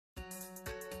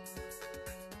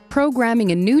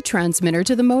Programming a new transmitter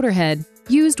to the Motorhead,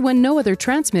 used when no other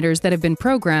transmitters that have been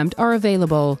programmed are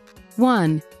available.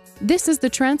 1. This is the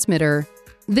transmitter.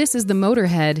 This is the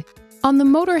Motorhead. On the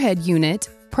Motorhead unit,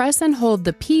 press and hold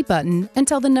the P button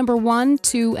until the number 1,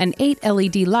 2, and 8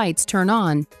 LED lights turn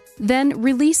on. Then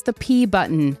release the P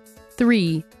button.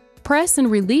 3. Press and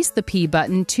release the P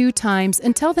button 2 times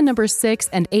until the number 6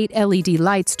 and 8 LED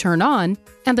lights turn on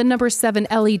and the number 7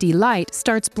 LED light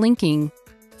starts blinking.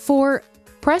 4.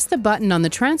 Press the button on the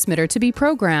transmitter to be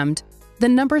programmed. The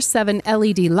number 7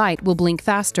 LED light will blink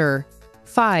faster.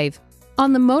 5.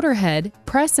 On the Motorhead,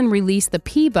 press and release the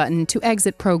P button to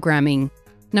exit programming.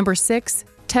 Number 6.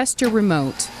 Test your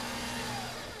remote.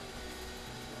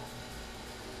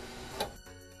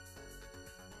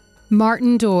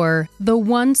 Martin Door, the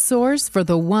one source for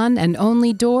the one and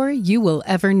only door you will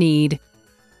ever need.